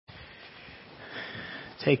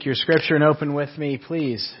Take your scripture and open with me,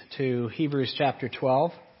 please, to Hebrews chapter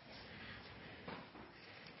 12. I'm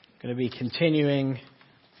going to be continuing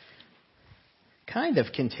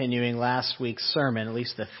last week's sermon, at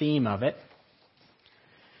least the theme of it.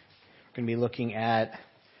 We're going to be looking at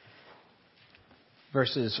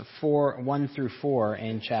verses 1 through 4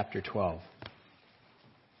 in chapter 12.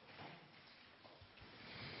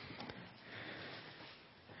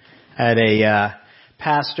 I had a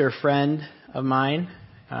pastor friend of mine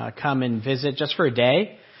come and visit just for a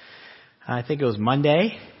day. I think it was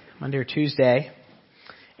Monday or Tuesday.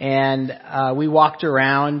 And we walked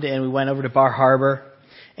around and we went over to Bar Harbor.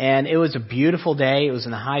 And it was a beautiful day. It was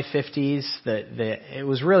in the high 50s. It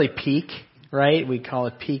was really peak, right? We call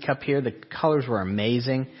it peak up here. The colors were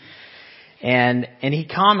amazing. And he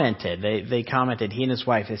commented, they commented, he and his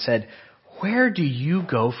wife, they said, "Where do you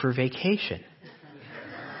go for vacation?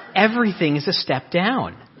 Everything is a step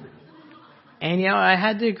down." And, I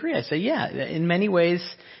had to agree. I said, yeah, in many ways,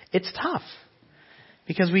 it's tough.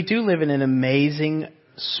 Because we do live in an amazing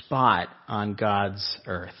spot on God's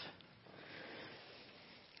earth.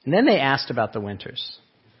 And then they asked about the winters.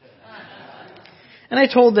 And I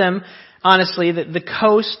told them, honestly, that the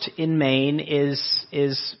coast in Maine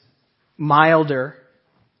is milder.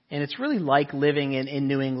 And it's really like living in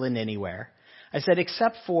New England anywhere. I said,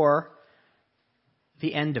 except for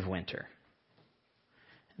the end of winter.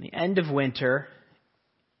 The end of winter,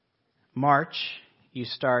 March, you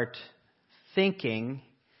start thinking,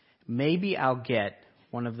 maybe I'll get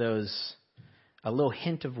one of those, a little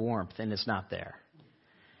hint of warmth, and it's not there.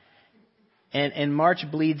 And March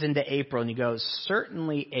bleeds into April, and you go,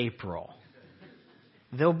 certainly April.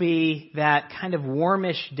 There'll be that kind of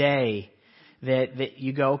warmish day that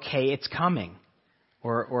you go, okay, it's coming,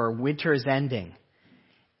 or winter is ending.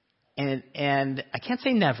 And I can't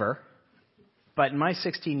say never, but in my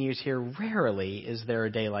 16 years here, rarely is there a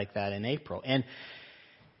day like that in April. And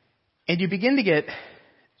you begin to get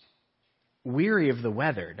weary of the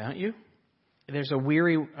weather, don't you? There's a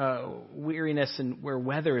weariness in where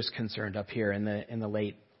weather is concerned up here in the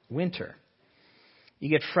late winter. You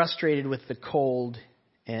get frustrated with the cold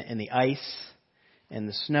and the ice and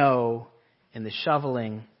the snow and the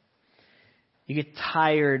shoveling. You get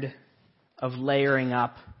tired of layering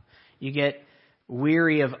up. You get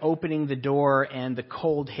weary of opening the door and the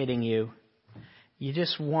cold hitting you. You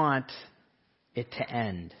just want it to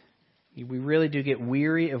end. We really do get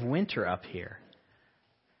weary of winter up here.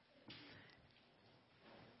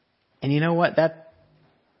 And you know what?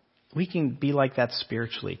 We can be like that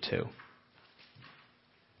spiritually too.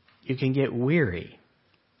 You can get weary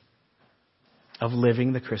of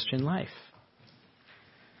living the Christian life.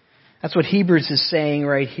 That's what Hebrews is saying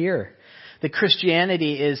right here. That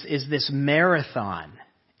Christianity is this marathon.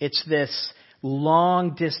 It's this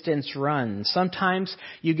long distance run. Sometimes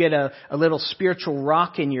you get a little spiritual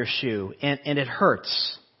rock in your shoe and it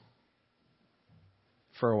hurts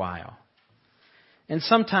for a while. And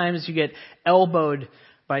sometimes you get elbowed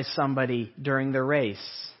by somebody during the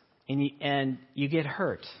race and you get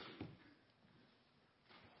hurt.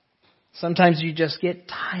 Sometimes you just get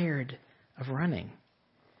tired of running.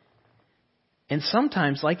 And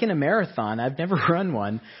sometimes, like in a marathon, I've never run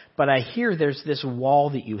one, but I hear there's this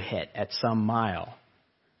wall that you hit at some mile.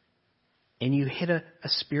 And you hit a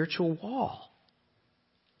spiritual wall.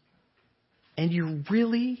 And you're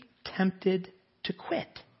really tempted to quit.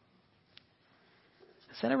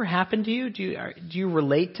 Has that ever happened to you? Do you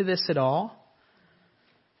relate to this at all?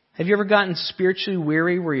 Have you ever gotten spiritually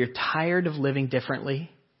weary where you're tired of living differently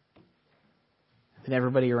than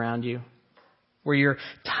everybody around you? Where you're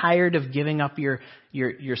tired of giving up your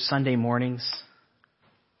Sunday mornings?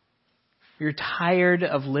 You're tired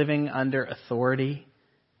of living under authority?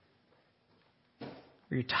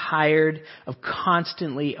 You're tired of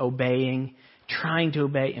constantly obeying, trying to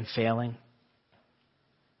obey and failing?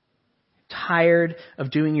 Tired of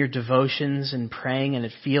doing your devotions and praying and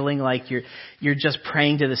it feeling like you're just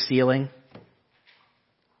praying to the ceiling?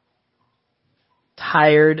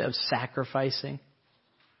 Tired of sacrificing?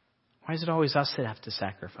 Why is it always us that have to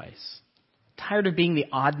sacrifice? Tired of being the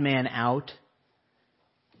odd man out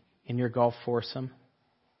in your golf foursome?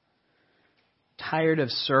 Tired of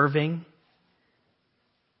serving?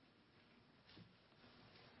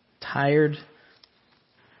 Tired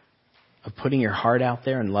of putting your heart out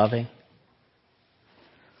there and loving?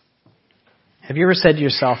 Have you ever said to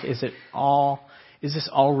yourself, is this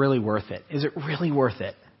all really worth it? Is it really worth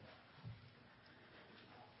it?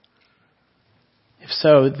 If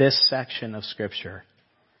so, this section of Scripture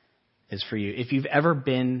is for you. If you've ever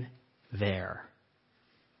been there,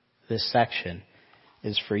 this section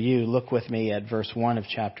is for you. Look with me at verse 1 of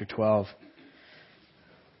chapter 12.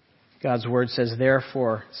 God's word says,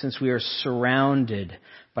 therefore, since we are surrounded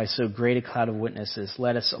by so great a cloud of witnesses,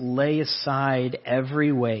 let us lay aside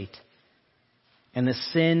every weight and the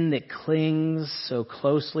sin that clings so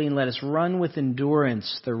closely, and let us run with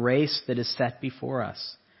endurance the race that is set before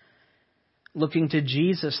us, looking to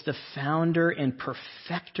Jesus, the founder and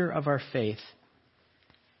perfecter of our faith,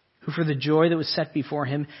 who for the joy that was set before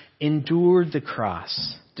him endured the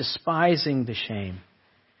cross, despising the shame,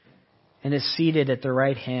 and is seated at the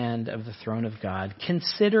right hand of the throne of God.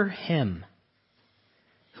 Consider him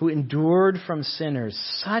who endured from sinners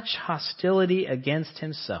such hostility against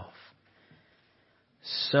himself,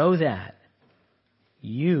 so that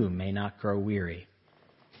you may not grow weary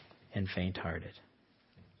and faint-hearted.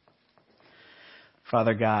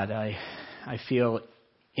 Father God, I feel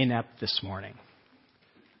inept this morning,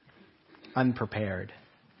 unprepared.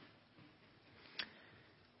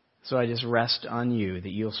 So I just rest on you that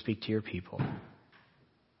you'll speak to your people.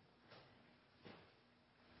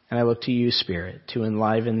 And I look to you, Spirit, to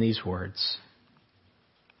enliven these words.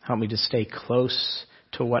 Help me to stay close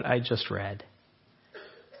to what I just read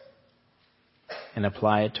and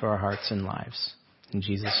apply it to our hearts and lives. In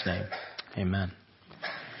Jesus' name, amen.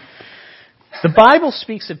 The Bible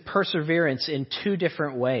speaks of perseverance in two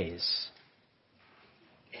different ways.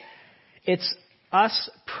 It's us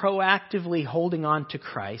proactively holding on to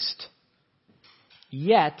Christ,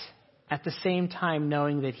 yet at the same time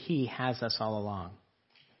knowing that he has us all along.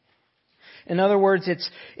 In other words,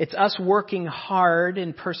 it's us working hard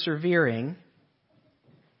and persevering,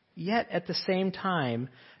 yet at the same time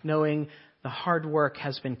knowing the hard work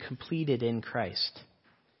has been completed in Christ.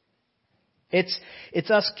 It's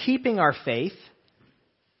us keeping our faith,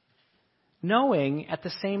 knowing at the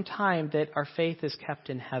same time that our faith is kept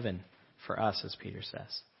in heaven for us, as Peter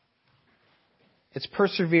says. It's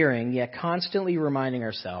persevering, yet constantly reminding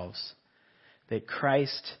ourselves that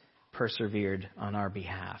Christ persevered on our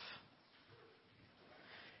behalf.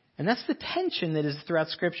 And that's the tension that is throughout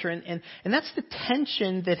Scripture, and that's the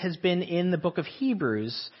tension that has been in the book of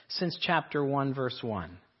Hebrews since chapter 1, verse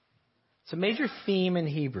 1. It's a major theme in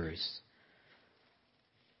Hebrews.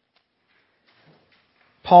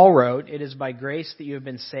 Paul wrote, "It is by grace that you have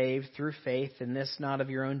been saved through faith, and this not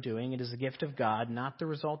of your own doing. It is a gift of God, not the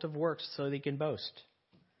result of works, so that you can boast."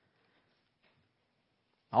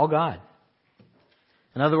 All God.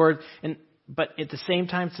 In other words, but at the same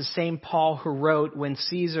time, it's the same Paul who wrote when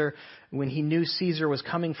he knew Caesar was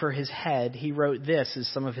coming for his head, he wrote this as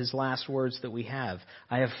some of his last words that we have.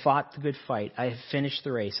 "I have fought the good fight. I have finished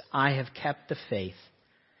the race. I have kept the faith.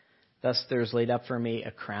 Thus there is laid up for me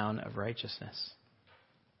a crown of righteousness."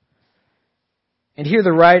 And here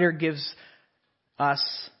the writer gives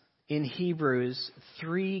us in Hebrews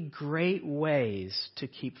 3 great ways to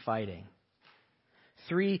keep fighting.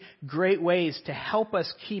 3 great ways to help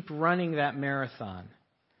us keep running that marathon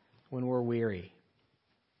when we're weary.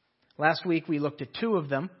 Last week we looked at 2 of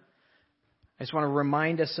them. I just want to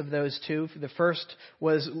remind us of those 2. The first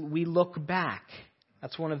was we look back.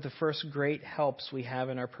 That's one of the first great helps we have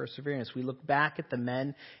in our perseverance. We look back at the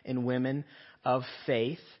men and women of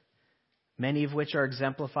faith, many of which are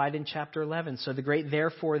exemplified in chapter 11. So the great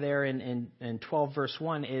therefore there in 12 verse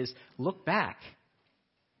 1 is look back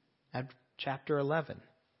at chapter 11.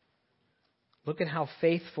 Look at how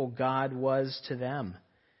faithful God was to them.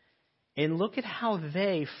 And look at how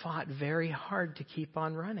they fought very hard to keep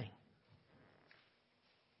on running.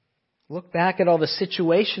 Look back at all the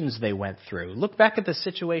situations they went through. Look back at the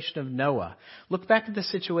situation of Noah. Look back at the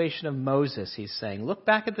situation of Moses, he's saying. Look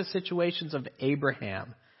back at the situations of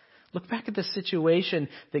Abraham. Look back at the situation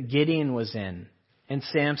that Gideon was in and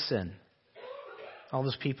Samson. All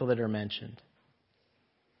those people that are mentioned.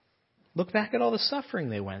 Look back at all the suffering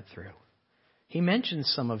they went through. He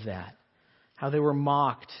mentions some of that. How they were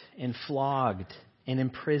mocked and flogged and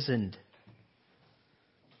imprisoned.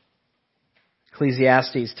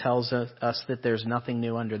 Ecclesiastes tells us that there's nothing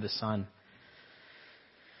new under the sun.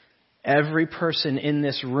 Every person in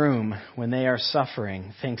this room, when they are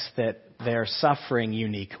suffering, thinks that they are suffering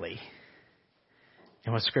uniquely.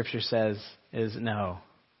 And what Scripture says is no.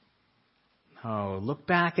 Look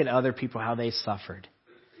back at other people, how they suffered.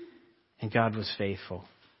 And God was faithful.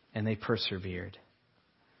 And they persevered.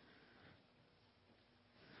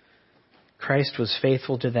 Christ was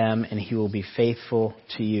faithful to them, and he will be faithful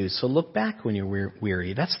to you. So look back when you're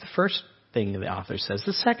weary. That's the first thing the author says.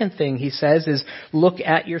 The second thing he says is look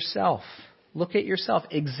at yourself. Look at yourself.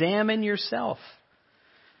 Examine yourself.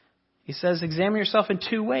 He says examine yourself in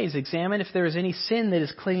 2 ways. Examine if there is any sin that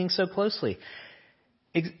is clinging so closely.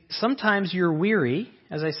 Sometimes you're weary,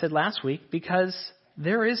 as I said last week, because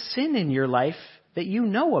there is sin in your life that you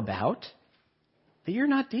know about, that you're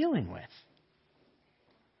not dealing with.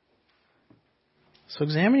 So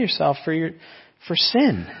examine yourself for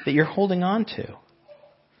sin that you're holding on to.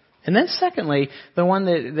 And then secondly, the one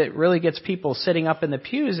that really gets people sitting up in the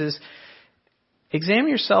pews is examine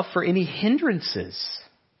yourself for any hindrances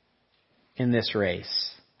in this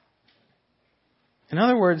race. In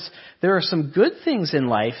other words, there are some good things in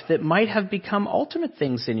life that might have become ultimate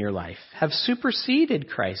things in your life, have superseded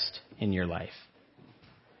Christ in your life.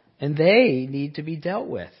 And they need to be dealt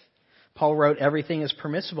with. Paul wrote, everything is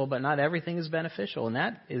permissible, but not everything is beneficial. And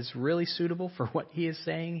that is really suitable for what he is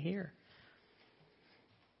saying here.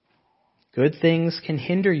 Good things can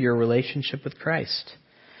hinder your relationship with Christ.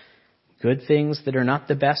 Good things that are not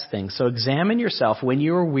the best things. So examine yourself when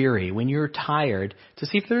you are weary, when you're tired, to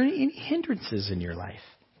see if there are any hindrances in your life.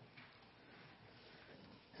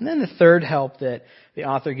 And then the third help that the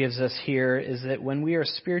author gives us here is that when we are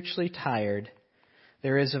spiritually tired,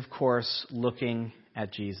 there is, of course, looking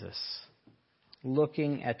at Jesus.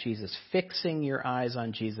 Looking at Jesus. Fixing your eyes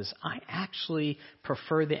on Jesus. I actually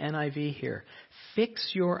prefer the NIV here.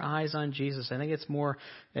 Fix your eyes on Jesus. I think it's more,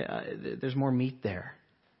 there's more meat there.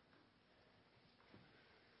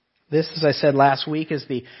 This, as I said last week, is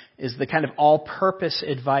the kind of all-purpose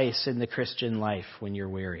advice in the Christian life when you're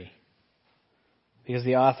weary. Because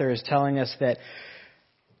the author is telling us that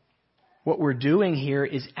what we're doing here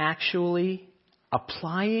is actually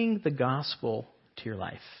applying the gospel to your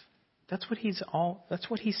life. That's what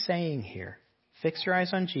he's saying here. Fix your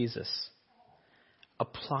eyes on Jesus.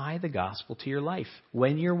 Apply the gospel to your life.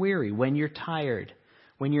 When you're weary, when you're tired,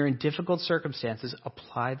 when you're in difficult circumstances,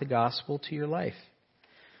 apply the gospel to your life.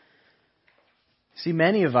 See,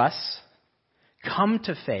 many of us come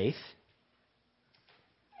to faith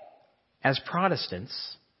as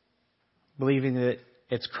Protestants, believing that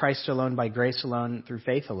it's Christ alone, by grace alone, through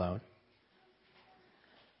faith alone.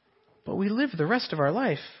 But we live the rest of our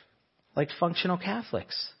life like functional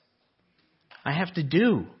Catholics. I have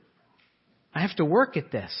to work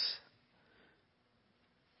at this.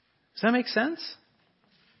 Does that make sense?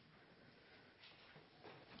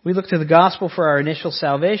 We look to the gospel for our initial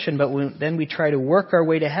salvation, but then we try to work our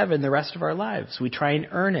way to heaven the rest of our lives. We try and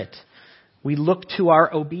earn it. We look to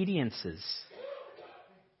our obediences.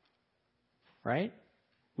 Right?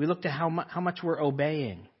 We look to how much we're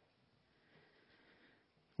obeying.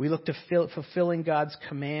 We look to fulfilling God's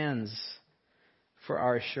commands for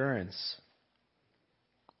our assurance.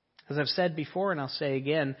 As I've said before, and I'll say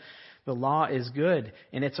again, the law is good,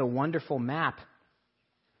 and it's a wonderful map.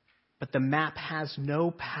 But the map has no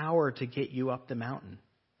power to get you up the mountain.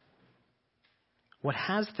 What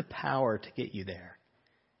has the power to get you there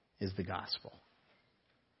is the gospel.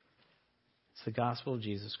 It's the gospel of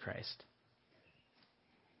Jesus Christ.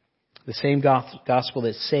 The same gospel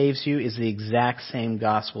that saves you is the exact same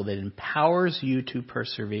gospel that empowers you to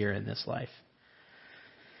persevere in this life.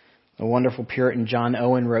 The wonderful Puritan John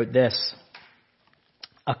Owen wrote this: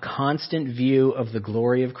 a constant view of the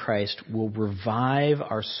glory of Christ will revive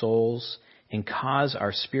our souls and cause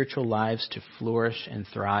our spiritual lives to flourish and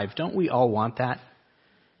thrive. Don't we all want that?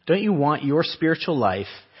 Don't you want your spiritual life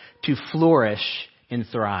to flourish and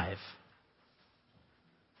thrive?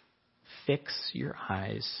 Fix your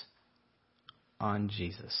eyes on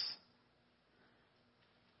Jesus.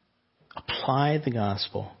 Apply the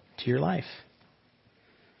gospel to your life.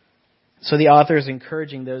 So the author is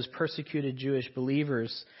encouraging those persecuted Jewish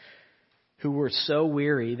believers who were so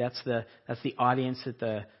weary. That's the audience that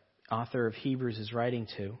the author of Hebrews is writing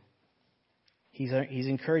to. He's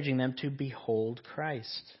encouraging them to behold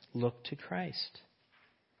Christ. Look to Christ.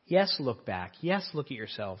 Yes, look back. Yes, look at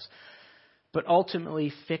yourselves. But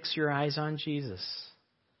ultimately, fix your eyes on Jesus.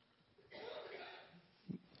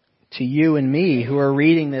 To you and me who are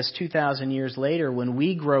reading this 2,000 years later, when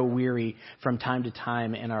we grow weary from time to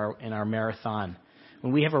time in our marathon,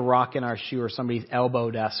 when we have a rock in our shoe or somebody's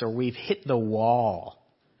elbowed us or we've hit the wall,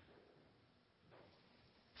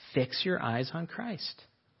 fix your eyes on Christ.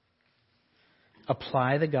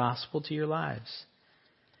 Apply the gospel to your lives.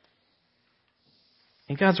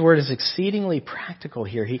 And God's word is exceedingly practical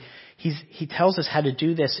here. He tells us how to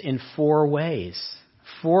do this in 4 ways.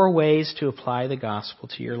 4 ways to apply the gospel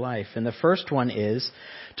to your life. And the first one is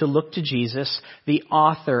to look to Jesus, the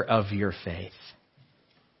author of your faith.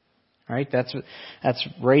 All right, that's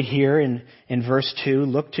right here in verse 2.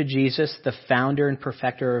 Look to Jesus, the founder and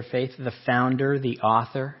perfecter of faith. The founder, the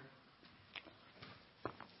author.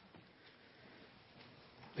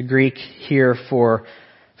 The Greek here for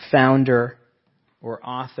founder or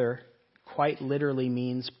author quite literally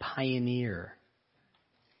means pioneer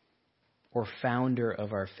or founder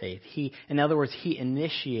of our faith. In other words, he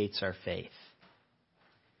initiates our faith.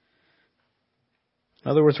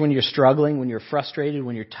 In other words, when you're struggling, when you're frustrated,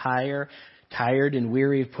 when you're tired and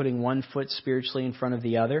weary of putting one foot spiritually in front of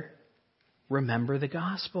the other, remember the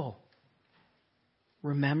gospel.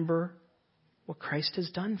 Remember what Christ has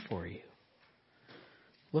done for you.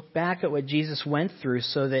 Look back at what Jesus went through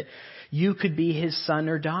so that you could be his son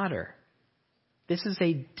or daughter. This is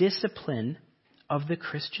a discipline of the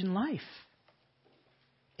Christian life.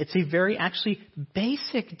 It's a very actually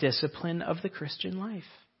basic discipline of the Christian life.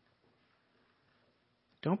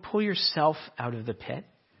 Don't pull yourself out of the pit.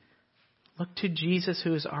 Look to Jesus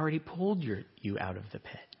who has already pulled you out of the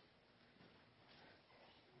pit.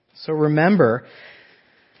 So remember,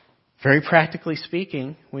 very practically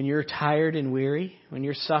speaking, when you're tired and weary, when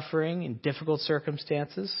you're suffering in difficult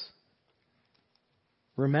circumstances,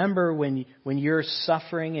 remember when you're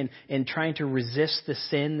suffering and trying to resist the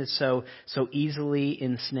sin that so easily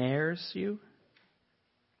ensnares you,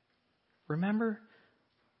 remember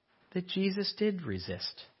that Jesus did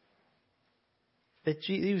resist. That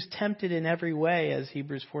he was tempted in every way, as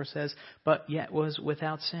Hebrews 4 says, but yet was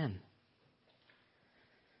without sin.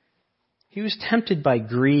 He was tempted by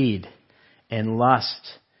greed and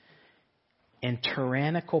lust and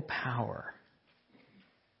tyrannical power.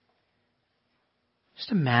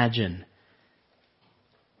 Just imagine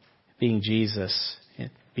being Jesus,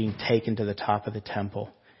 being taken to the top of the temple,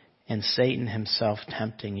 and Satan himself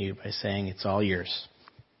tempting you by saying, "It's all yours.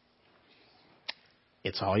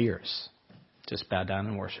 It's all yours. Just bow down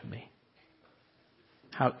and worship me."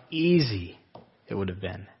 How easy it would have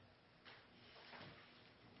been.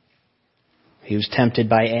 He was tempted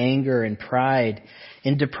by anger and pride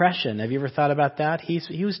and depression. Have you ever thought about that?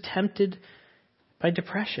 He was tempted by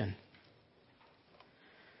depression.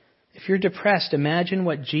 If you're depressed, imagine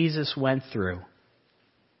what Jesus went through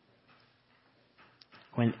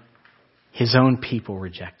when his own people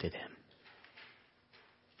rejected him.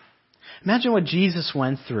 Imagine what Jesus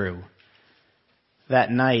went through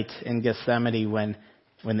that night in Gethsemane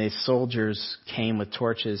when the soldiers came with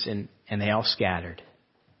torches and they all scattered.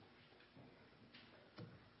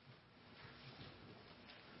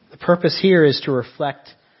 The purpose here is to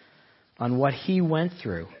reflect on what he went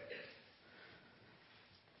through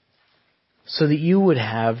so that you would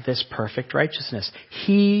have this perfect righteousness.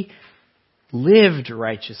 He lived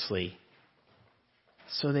righteously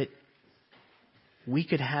so that we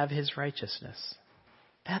could have his righteousness.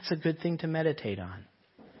 That's a good thing to meditate on.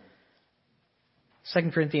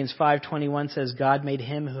 2 Corinthians 5:21 says, God made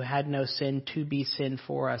him who had no sin to be sin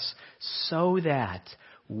for us so that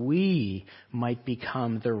we might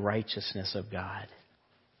become the righteousness of God.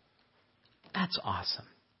 That's awesome.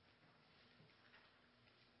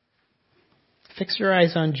 Fix your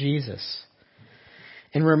eyes on Jesus.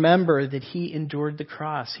 And remember that he endured the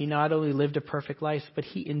cross. He not only lived a perfect life, but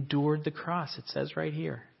he endured the cross. It says right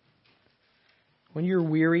here. When you're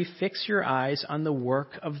weary, fix your eyes on the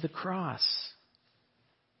work of the cross.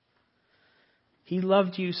 He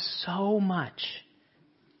loved you so much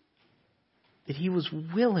that he was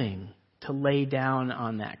willing to lay down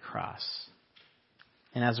on that cross.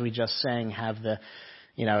 And as we just sang,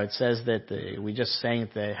 it says that we just sang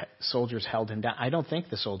that the soldiers held him down. I don't think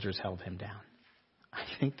the soldiers held him down. I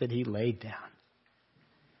think that he laid down.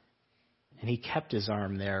 And he kept his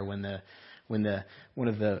arm there when one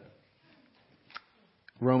of the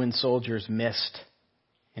Roman soldiers missed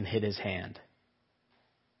and hit his hand.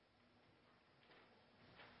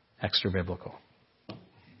 Extra biblical.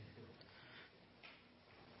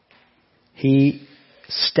 He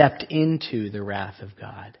stepped into the wrath of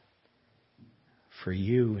God for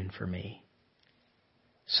you and for me.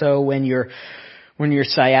 So when your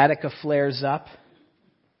sciatica flares up,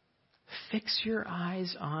 fix your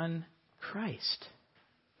eyes on Christ,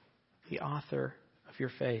 the author of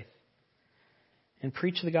your faith. And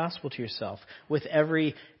preach the gospel to yourself. With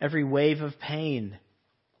every wave of pain,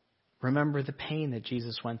 remember the pain that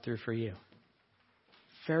Jesus went through for you.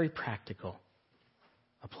 Very practical,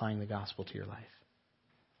 applying the gospel to your life.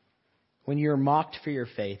 When you're mocked for your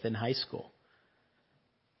faith in high school,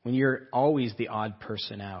 when you're always the odd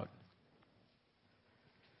person out,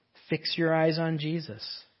 fix your eyes on Jesus.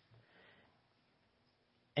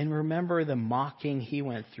 And remember the mocking he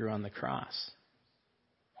went through on the cross.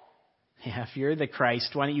 Yeah, if you're the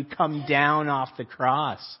Christ, why don't you come down off the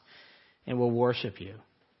cross and we'll worship you.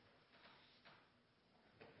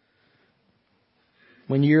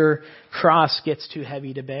 When your cross gets too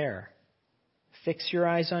heavy to bear, fix your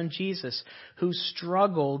eyes on Jesus, who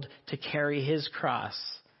struggled to carry his cross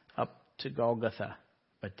up to Golgotha,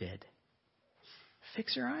 but did.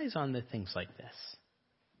 Fix your eyes on the things like this.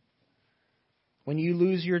 When you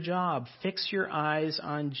lose your job, fix your eyes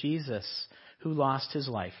on Jesus, who lost his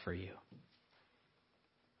life for you.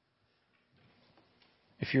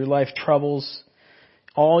 If your life troubles,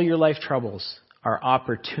 all your life troubles are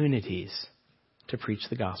opportunities to preach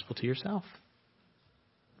the gospel to yourself.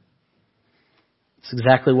 It's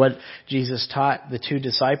exactly what Jesus taught the two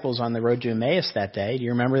disciples on the road to Emmaus that day. Do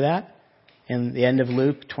you remember that? In the end of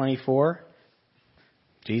Luke 24,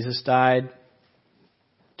 Jesus died,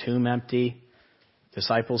 tomb empty,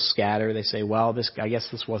 disciples scatter. They say, well, I guess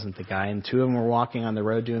this wasn't the guy. And two of them were walking on the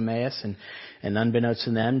road to Emmaus, and unbeknownst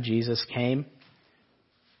to them, Jesus came.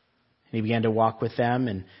 And he began to walk with them,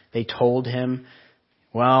 and they told him,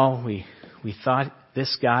 well, we thought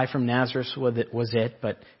this guy from Nazareth was it,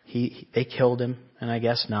 but they killed him, and I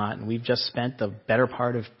guess not. And we've just spent the better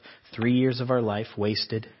part of 3 years of our life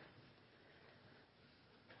wasted.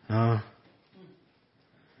 Do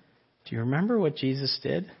you remember what Jesus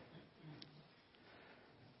did?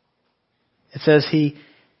 It says he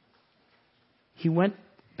went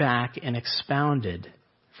back and expounded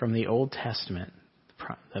from the Old Testament,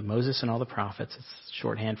 Moses and all the prophets. It's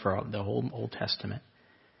shorthand for the whole Old Testament,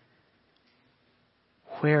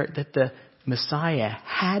 where that the Messiah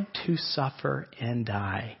had to suffer and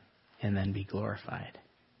die and then be glorified.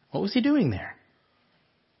 What was he doing there?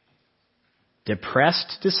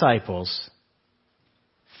 Depressed disciples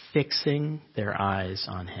fixing their eyes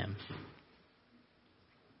on him.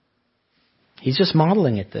 He's just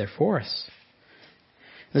modeling it there for us.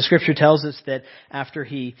 The scripture tells us that after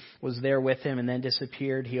he was there with him and then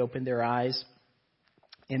disappeared, he opened their eyes.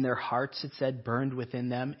 In their hearts, it said, burned within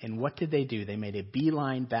them. And what did they do? They made a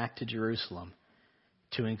beeline back to Jerusalem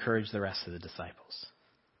to encourage the rest of the disciples.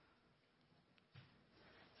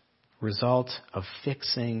 Result of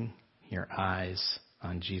fixing your eyes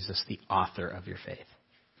on Jesus, the author of your faith.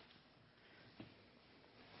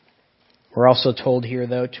 We're also told here,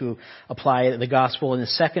 though, to apply the gospel in the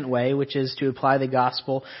second way, which is to apply the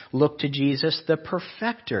gospel, look to Jesus, the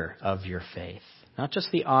perfecter of your faith. Not just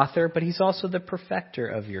the author, but he's also the perfecter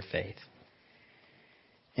of your faith.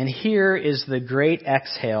 And here is the great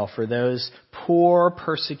exhale for those poor,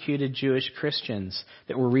 persecuted Jewish Christians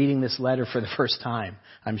that were reading this letter for the first time,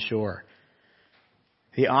 I'm sure.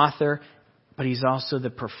 The author, but he's also the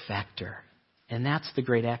perfecter. And that's the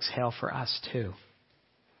great exhale for us, too.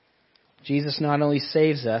 Jesus not only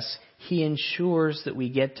saves us, he ensures that we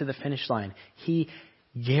get to the finish line. He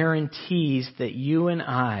guarantees that you and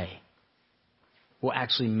I will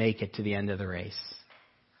actually make it to the end of the race.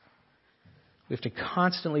 We have to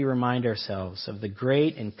constantly remind ourselves of the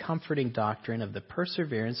great and comforting doctrine of the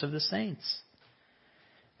perseverance of the saints.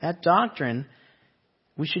 That doctrine,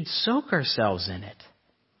 we should soak ourselves in it.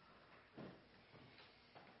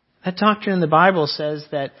 That doctrine in the Bible says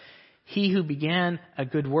that he who began a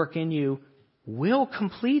good work in you will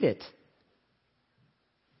complete it.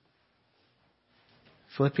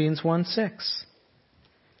 Philippians 1:6.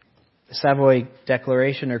 The Savoy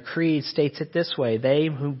Declaration or Creed states it this way: they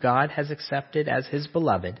whom God has accepted as his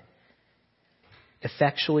beloved,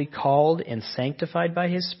 effectually called and sanctified by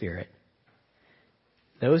his Spirit,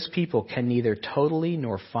 those people can neither totally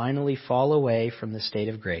nor finally fall away from the state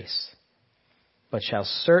of grace, but shall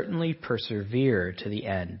certainly persevere to the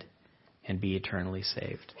end and be eternally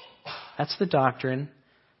saved. That's the doctrine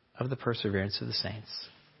of the perseverance of the saints.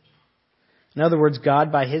 In other words,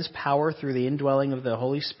 God, by his power through the indwelling of the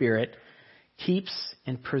Holy Spirit, keeps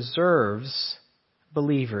and preserves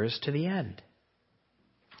believers to the end.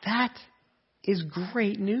 That is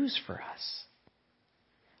great news for us.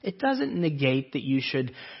 It doesn't negate that you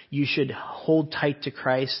should hold tight to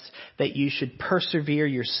Christ, that you should persevere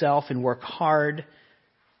yourself and work hard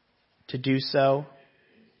to do so.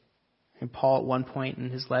 And Paul at one point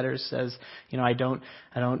in his letters says, I don't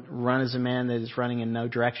run as a man that is running in no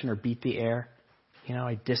direction or beat the air. He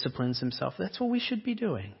disciplines himself. That's what we should be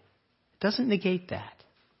doing. It doesn't negate that.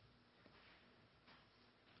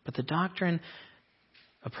 But the doctrine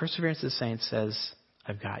of perseverance of the saints says,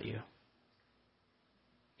 I've got you.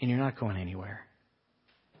 And you're not going anywhere.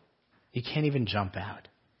 You can't even jump out.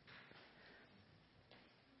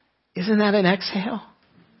 Isn't that an exhale?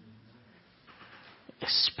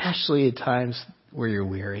 Especially at times where you're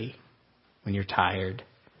weary, when you're tired,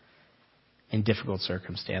 in difficult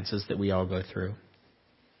circumstances that we all go through.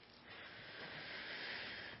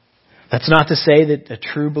 That's not to say that a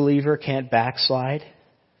true believer can't backslide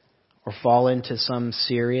or fall into some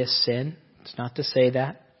serious sin. It's not to say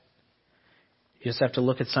that. You just have to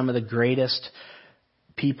look at some of the greatest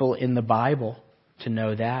people in the Bible to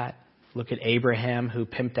know that. Look at Abraham, who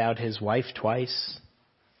pimped out his wife twice.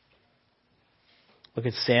 Look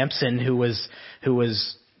at Samson, who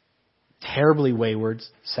was terribly wayward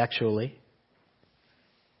sexually.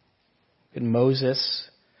 Look at Moses,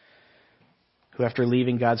 who who after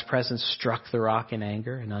leaving God's presence struck the rock in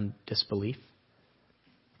anger and disbelief.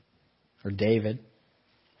 Or David.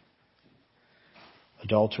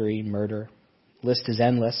 Adultery, murder. List is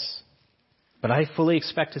endless. But I fully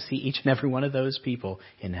expect to see each and every one of those people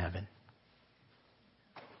in heaven.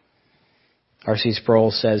 R.C.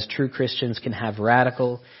 Sproul says true Christians can have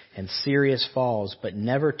radical and serious falls, but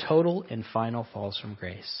never total and final falls from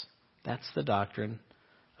grace. That's the doctrine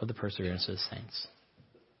of the perseverance of the saints.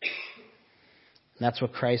 And that's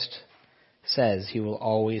what Christ says. He will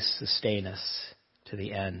always sustain us to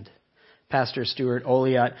the end. Pastor Stuart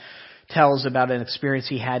Oliot tells about an experience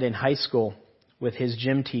he had in high school with his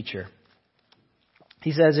gym teacher.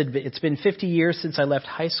 He says, it's been 50 years since I left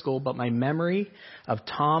high school, but my memory of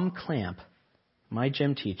Tom Clamp, my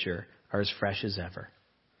gym teacher, are as fresh as ever.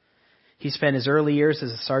 He spent his early years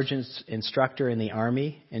as a sergeant instructor in the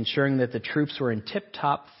Army, ensuring that the troops were in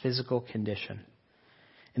tip-top physical condition.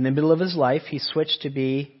 In the middle of his life, he switched to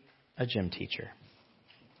be a gym teacher.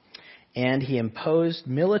 And he imposed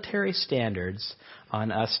military standards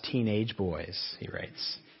on us teenage boys, he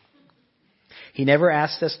writes. He never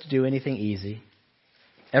asked us to do anything easy.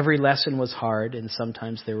 Every lesson was hard, and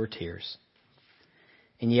sometimes there were tears.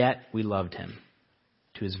 And yet, we loved him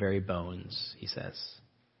to his very bones, he says.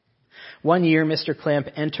 One year, Mr. Clamp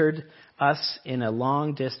entered us in a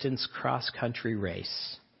long-distance cross-country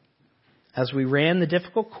race. As we ran the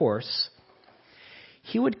difficult course,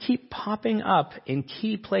 he would keep popping up in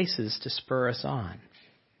key places to spur us on.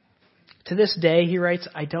 To this day, he writes,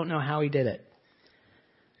 I don't know how he did it.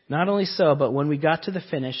 Not only so, but when we got to the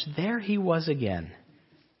finish, there he was again,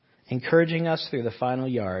 encouraging us through the final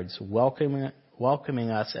yards, welcoming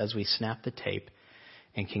us as we snapped the tape,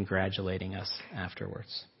 and congratulating us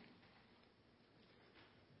afterwards.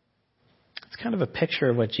 It's kind of a picture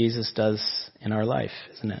of what Jesus does in our life,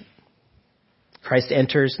 isn't it? Christ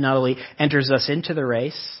not only enters us into the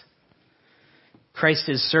race, Christ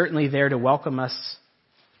is certainly there to welcome us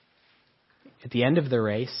at the end of the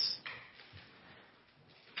race.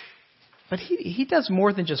 But he does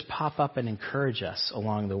more than just pop up and encourage us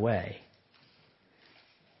along the way.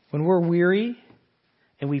 When we're weary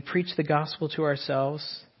and we preach the gospel to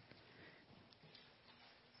ourselves,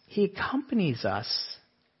 he accompanies us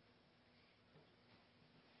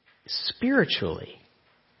spiritually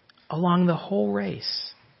along the whole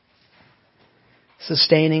race,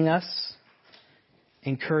 sustaining us,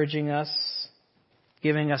 encouraging us,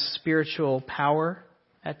 giving us spiritual power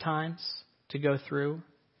at times to go through,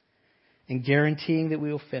 and guaranteeing that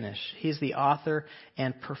we will finish. He's the author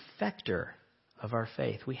and perfecter of our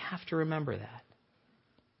faith. We have to remember that.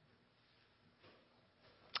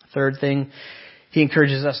 Third thing he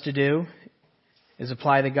encourages us to do is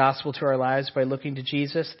apply the gospel to our lives by looking to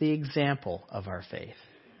Jesus, the example of our faith.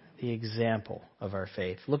 The example of our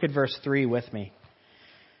faith. Look at verse 3 with me.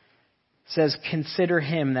 It says, consider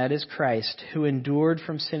him, that is Christ, who endured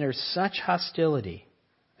from sinners such hostility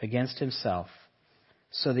against himself,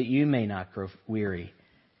 so that you may not grow weary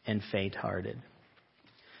and faint-hearted.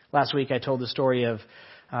 Last week I told the story of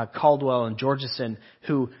Caldwell and Georgeson,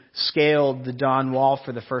 who scaled the Dawn Wall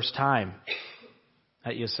for the first time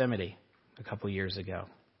at Yosemite a couple years ago.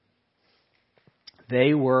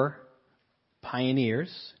 They were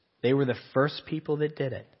pioneers. They were the first people that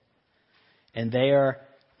did it. And they are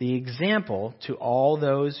the example to all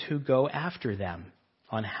those who go after them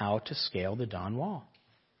on how to scale the Dawn Wall.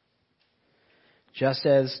 Just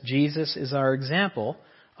as Jesus is our example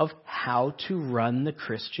of how to run the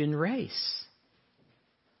Christian race.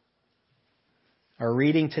 Our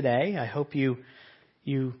reading today, I hope you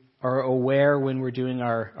are aware when we're doing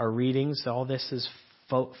our readings, all this is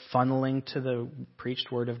funneling to the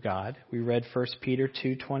preached word of God. We read 1 Peter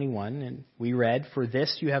 2:21, and we read, for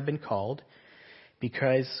this you have been called,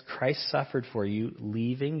 because Christ suffered for you,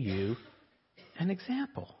 leaving you an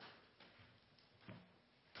example,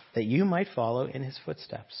 that you might follow in his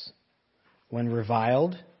footsteps. When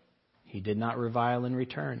reviled, he did not revile in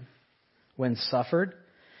return. When suffered,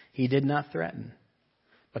 he did not threaten,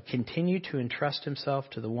 but continued to entrust himself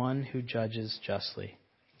to the one who judges justly.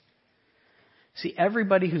 See,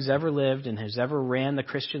 everybody who's ever lived and has ever ran the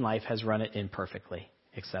Christian life has run it imperfectly,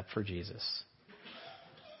 except for Jesus.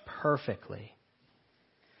 Perfectly.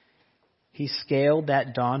 He scaled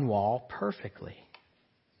that Dawn Wall perfectly.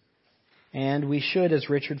 And we should, as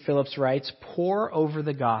Richard Phillips writes, pore over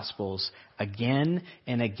the Gospels again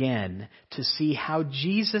and again to see how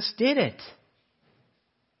Jesus did it.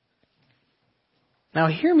 Now,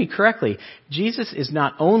 hear me correctly. Jesus is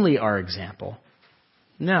not only our example.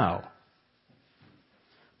 No.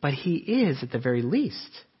 But he is, at the very least,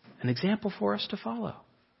 an example for us to follow.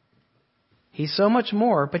 He's so much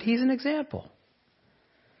more, but he's an example.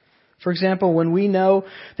 For example, when we know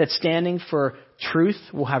that standing for truth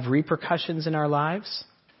will have repercussions in our lives,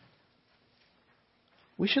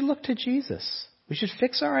 we should look to Jesus. We should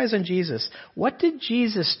fix our eyes on Jesus. What did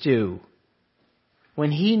Jesus do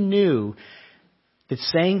when he knew that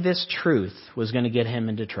saying this truth was going to get him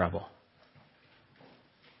into trouble?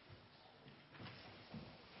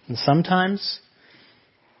 And sometimes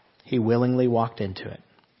he willingly walked into it.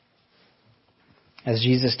 As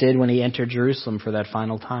Jesus did when he entered Jerusalem for that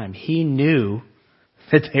final time. He knew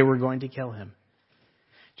that they were going to kill him.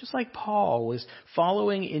 Just like Paul was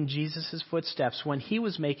following in Jesus' footsteps when he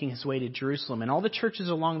was making his way to Jerusalem. And all the churches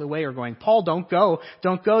along the way are going, Paul, don't go,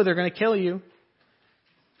 they're going to kill you.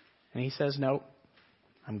 And he says, no,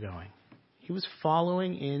 I'm going. He was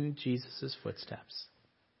following in Jesus' footsteps.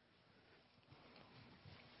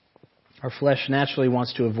 Our flesh naturally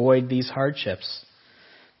wants to avoid these hardships.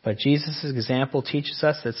 But Jesus' example teaches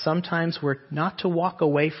us that sometimes we're not to walk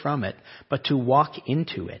away from it, but to walk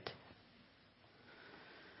into it.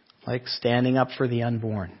 Like standing up for the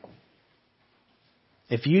unborn.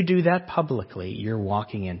 If you do that publicly, you're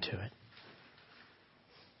walking into it.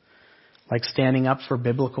 Like standing up for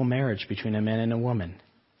biblical marriage between a man and a woman.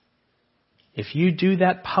 If you do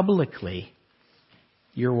that publicly,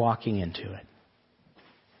 you're walking into it.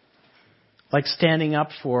 Like standing up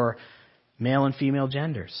for male and female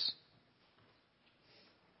genders.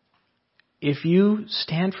 If you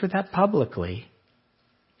stand for that publicly,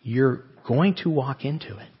 you're going to walk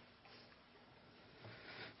into it.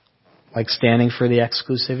 Like standing for the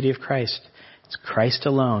exclusivity of Christ. It's Christ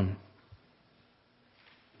alone.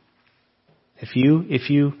 If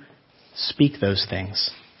you speak those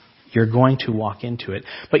things, you're going to walk into it.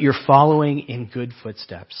 But you're following in good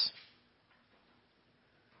footsteps.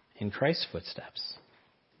 In Christ's footsteps.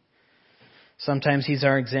 Sometimes he's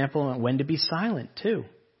our example on when to be silent too.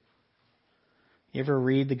 You ever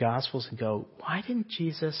read the Gospels and go, why didn't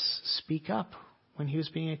Jesus speak up when he was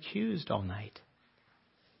being accused all night?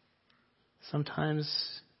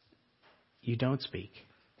 Sometimes you don't speak.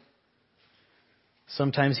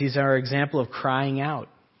 Sometimes he's our example of crying out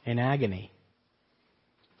in agony,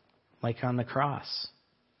 like on the cross.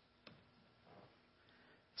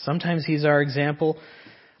 Sometimes he's our example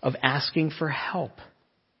of asking for help,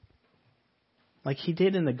 like he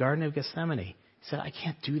did in the Garden of Gethsemane. He said, I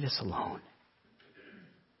can't do this alone.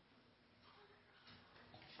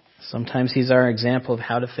 Sometimes he's our example of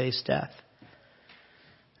how to face death.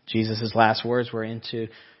 Jesus' last words were, into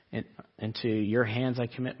your hands I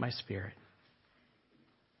commit my spirit.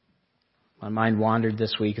 My mind wandered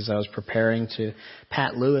this week as I was preparing to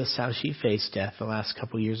Pat Lewis, how she faced death the last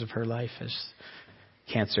couple years of her life as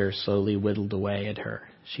cancer slowly whittled away at her.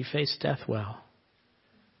 She faced death well,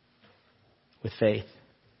 with faith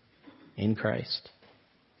in Christ.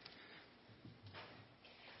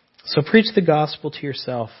 So preach the gospel to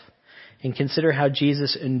yourself and consider how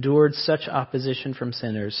Jesus endured such opposition from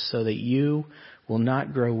sinners so that you will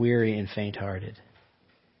not grow weary and faint-hearted.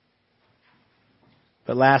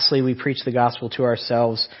 But lastly, we preach the gospel to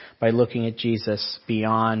ourselves by looking at Jesus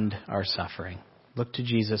beyond our suffering. Look to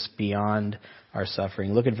Jesus beyond our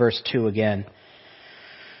suffering. Look at verse 2 again.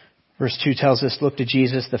 Verse 2 tells us, look to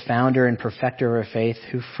Jesus, the founder and perfecter of our faith,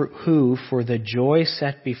 who for the joy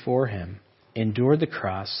set before him endured the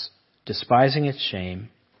cross, despising its shame,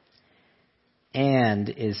 and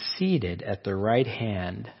is seated at the right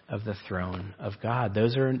hand of the throne of God.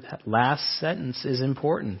 That last sentence is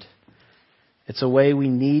important. It's a way we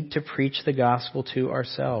need to preach the gospel to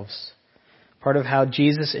ourselves. Part of how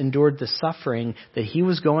Jesus endured the suffering that he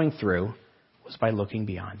was going through was by looking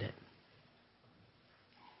beyond it.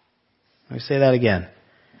 Let me say that again.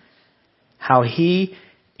 How he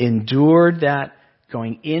endured that,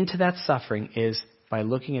 going into that suffering, is by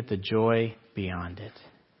looking at the joy beyond it.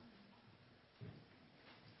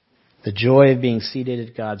 The joy of being seated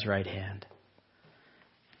at God's right hand.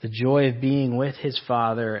 The joy of being with his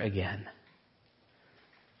Father again.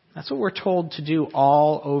 That's what we're told to do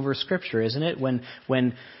all over Scripture, isn't it? When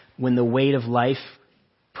the weight of life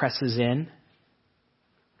presses in.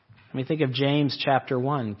 I mean, think of James chapter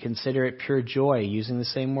 1. Consider it pure joy, using the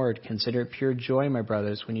same word. Consider it pure joy, my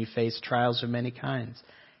brothers, when you face trials of many kinds.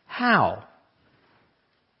 How?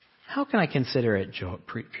 How can I consider it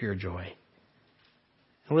pure joy?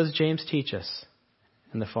 And what does James teach us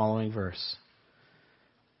in the following verse?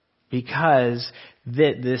 Because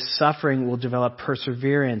this suffering will develop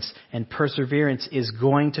perseverance, and perseverance is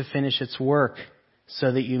going to finish its work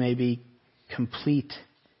so that you may be complete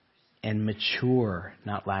and mature,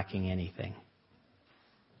 not lacking anything.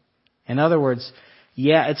 In other words,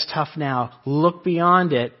 yeah, it's tough now. Look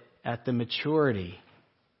beyond it at the maturity,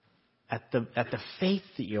 at the faith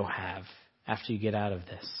that you'll have after you get out of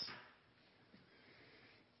this.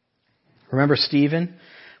 Remember Stephen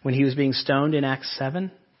when he was being stoned in Acts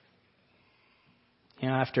 7?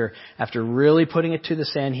 After really putting it to the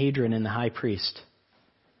Sanhedrin and the high priest,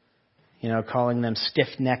 calling them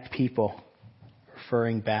stiff-necked people,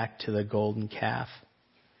 referring back to the golden calf.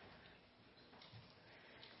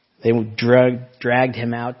 They dragged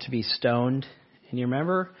him out to be stoned. And you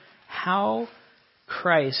remember how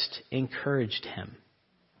Christ encouraged him.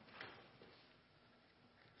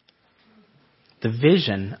 The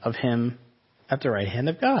vision of him at the right hand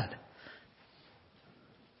of God.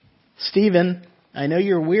 Stephen, I know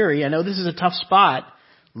you're weary. I know this is a tough spot.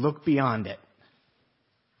 Look beyond it.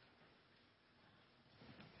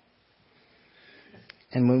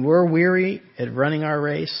 And when we're weary at running our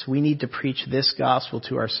race, we need to preach this gospel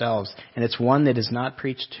to ourselves. And it's one that is not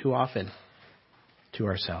preached too often to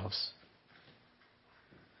ourselves.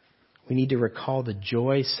 We need to recall the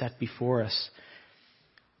joy set before us,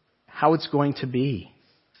 how it's going to be.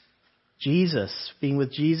 Jesus, being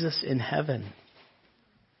with Jesus in heaven.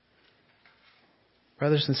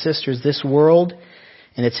 Brothers and sisters, this world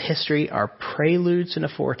and its history are preludes and a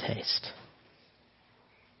foretaste.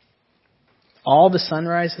 All the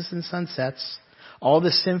sunrises and sunsets, all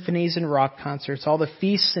the symphonies and rock concerts, all the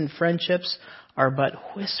feasts and friendships are but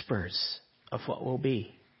whispers of what will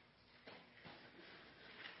be.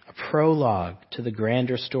 A prologue to the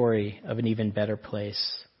grander story of an even better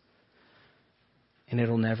place. And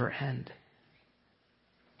it'll never end.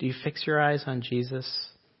 Do you fix your eyes on Jesus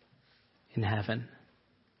in heaven?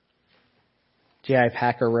 J.I.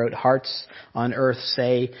 Packer wrote, "Hearts on earth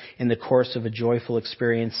say in the course of a joyful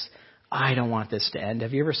experience, I don't want this to end."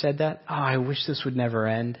 Have you ever said that? Oh, I wish this would never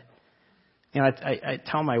end. I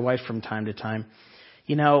tell my wife from time to time,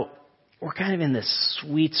 we're kind of in this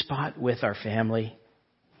sweet spot with our family.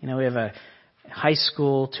 We have a high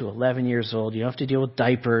school to 11 years old. You don't have to deal with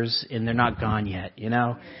diapers, and they're not gone yet,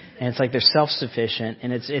 And it's like they're self-sufficient,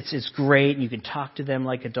 and it's great, and you can talk to them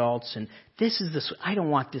like adults. And I don't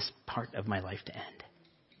want this part of my life to end.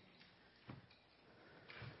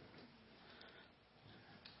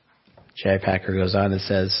 J.I. Packer goes on and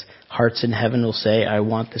says, hearts in heaven will say, I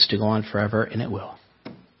want this to go on forever, and it will.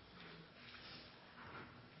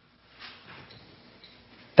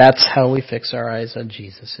 That's how we fix our eyes on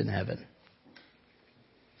Jesus in heaven.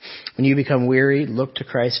 When you become weary, look to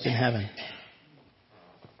Christ in heaven.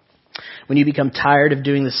 When you become tired of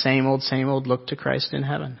doing the same old, look to Christ in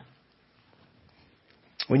heaven.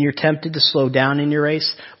 When you're tempted to slow down in your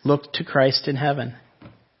race, look to Christ in heaven.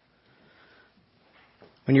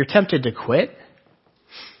 When you're tempted to quit,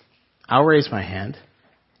 I'll raise my hand.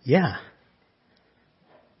 Yeah.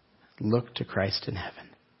 Look to Christ in heaven.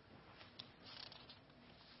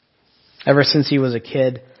 Ever since he was a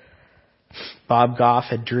kid, Bob Goff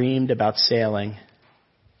had dreamed about sailing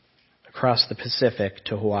across the Pacific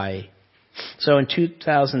to Hawaii. So in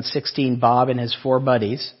 2016, Bob and his 4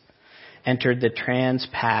 buddies entered the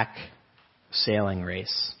Trans-Pac sailing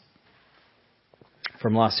race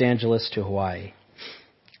from Los Angeles to Hawaii.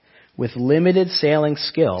 With limited sailing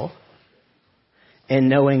skill and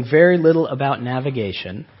knowing very little about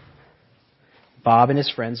navigation, Bob and his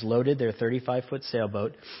friends loaded their 35-foot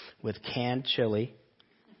sailboat with canned chili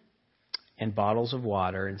and bottles of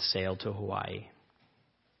water and sailed to Hawaii.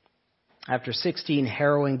 After 16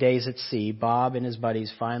 harrowing days at sea, Bob and his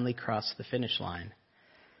buddies finally crossed the finish line.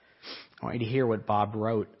 I want you to hear what Bob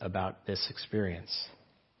wrote about this experience.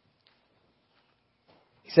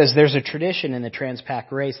 He says, there's a tradition in the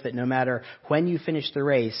Trans-Pac race that no matter when you finish the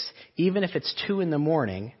race, even if it's 2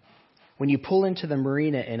 a.m, when you pull into the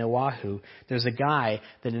marina in Oahu, there's a guy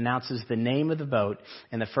that announces the name of the boat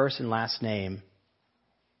and the first and last name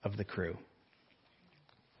of the crew.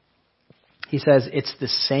 He says, it's the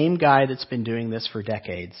same guy that's been doing this for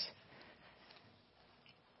decades.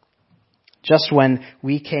 Just when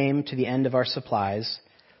we came to the end of our supplies,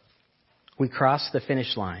 we crossed the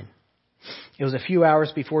finish line. It was a few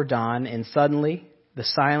hours before dawn, and suddenly the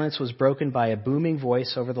silence was broken by a booming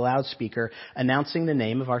voice over the loudspeaker announcing the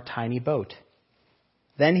name of our tiny boat.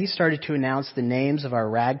 Then he started to announce the names of our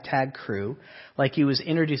ragtag crew like he was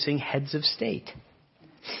introducing heads of state.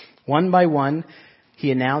 One by one,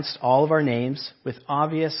 he announced all of our names with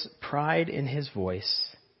obvious pride in his voice.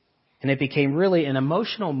 And it became really an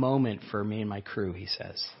emotional moment for me and my crew, he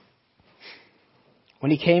says.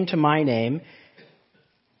 When he came to my name,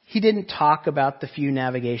 he didn't talk about the few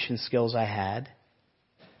navigation skills I had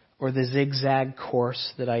or the zigzag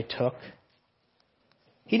course that I took.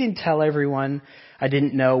 He didn't tell everyone I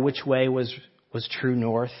didn't know which way was true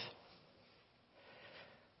north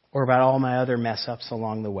or about all my other mess-ups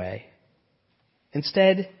along the way.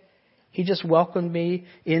 Instead, he just welcomed me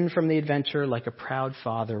in from the adventure like a proud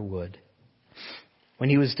father would. When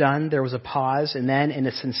he was done, there was a pause, and then in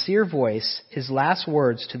a sincere voice, his last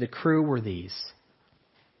words to the crew were these: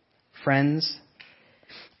 "Friends,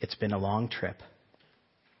 it's been a long trip.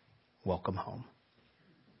 Welcome home."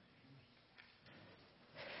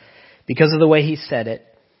 Because of the way he said it,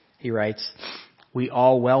 he writes, we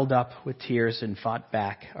all welled up with tears and fought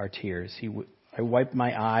back our tears. I wiped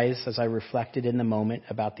my eyes as I reflected in the moment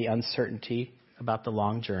about the uncertainty about the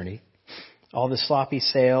long journey, all the sloppy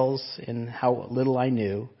sails and how little I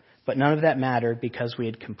knew, but none of that mattered because we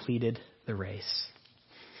had completed the race.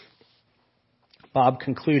 Bob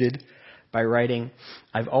concluded by writing,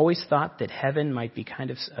 I've always thought that heaven might be kind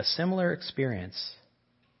of a similar experience.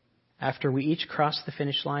 After we each cross the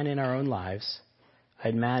finish line in our own lives, I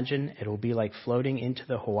imagine it will be like floating into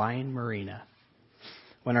the Hawaiian marina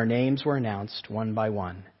when our names were announced one by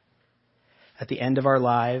one. At the end of our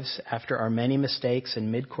lives, after our many mistakes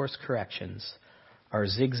and mid-course corrections, our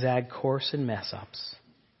zigzag course and mess-ups,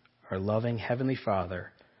 our loving Heavenly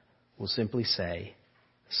Father will simply say,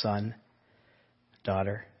 son,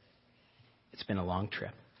 daughter, it's been a long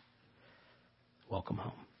trip. Welcome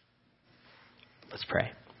home. Let's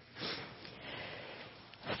pray.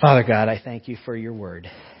 Father God, I thank you for your word,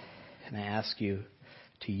 and I ask you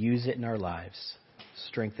to use it in our lives,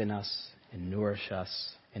 strengthen us and nourish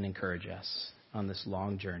us and encourage us on this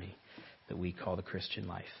long journey that we call the Christian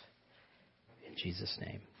life. In Jesus'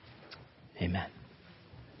 name, amen.